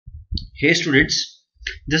Hey students,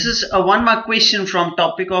 this is a one mark question from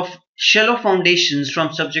topic of shallow foundations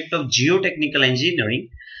from subject of geotechnical engineering,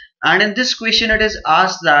 and in this question it is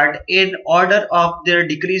asked that in order of their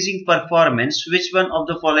decreasing performance which one of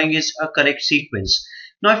the following is a correct sequence.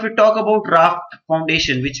 Now if we talk about raft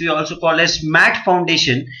foundation, which we also call as mat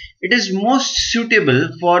foundation, it is most suitable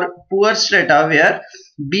for poor strata where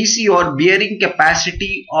BC or bearing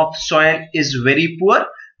capacity of soil is very poor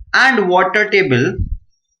and water table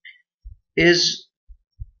is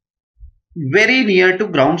very near to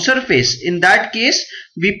ground surface. In that case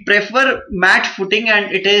we prefer mat footing,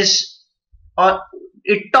 and it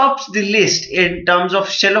tops the list in terms of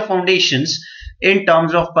shallow foundations in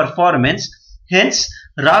terms of performance. Hence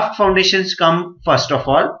raft foundations come first of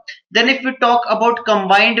all. Then if we talk about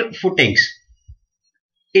combined footings,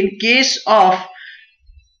 in case of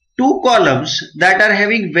two columns that are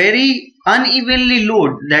having very unevenly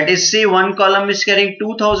load, that is, say one column is carrying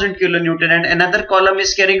 2000 kilonewton and another column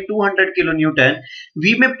is carrying 200 kilonewton,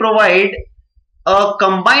 we may provide a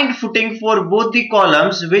combined footing for both the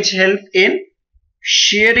columns which help in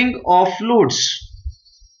sharing of loads.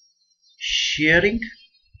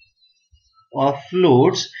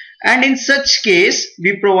 And in such case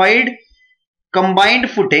we provide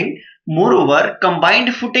combined footing. Moreover,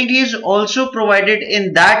 combined footing is also provided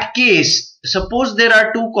in that case. Suppose there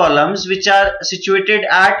are two columns which are situated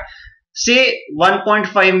at say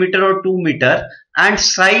 1.5 meter or 2 meter, and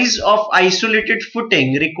size of isolated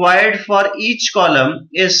footing required for each column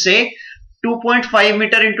is say 2.5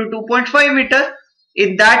 meter into 2.5 meter.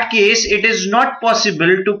 In that case it is not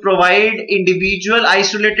possible to provide individual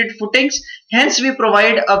isolated footings. Hence we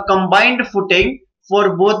provide a combined footing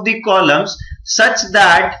for both the columns, such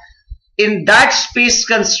that in that space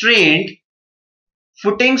constraint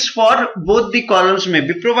footings for both the columns may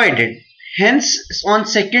be provided. Hence on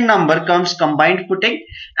second number comes combined footing,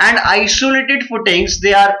 and isolated footings,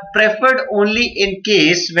 they are preferred only in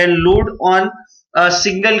case when load on a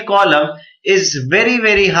single column is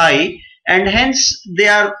very high, and hence they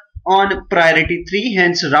are on priority 3.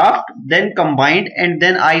 Hence raft, then combined, and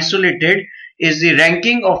then isolated is the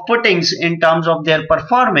ranking of footings in terms of their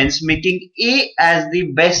performance, making A as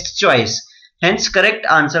the best choice. Hence correct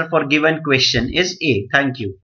answer for given question is A. Thank you.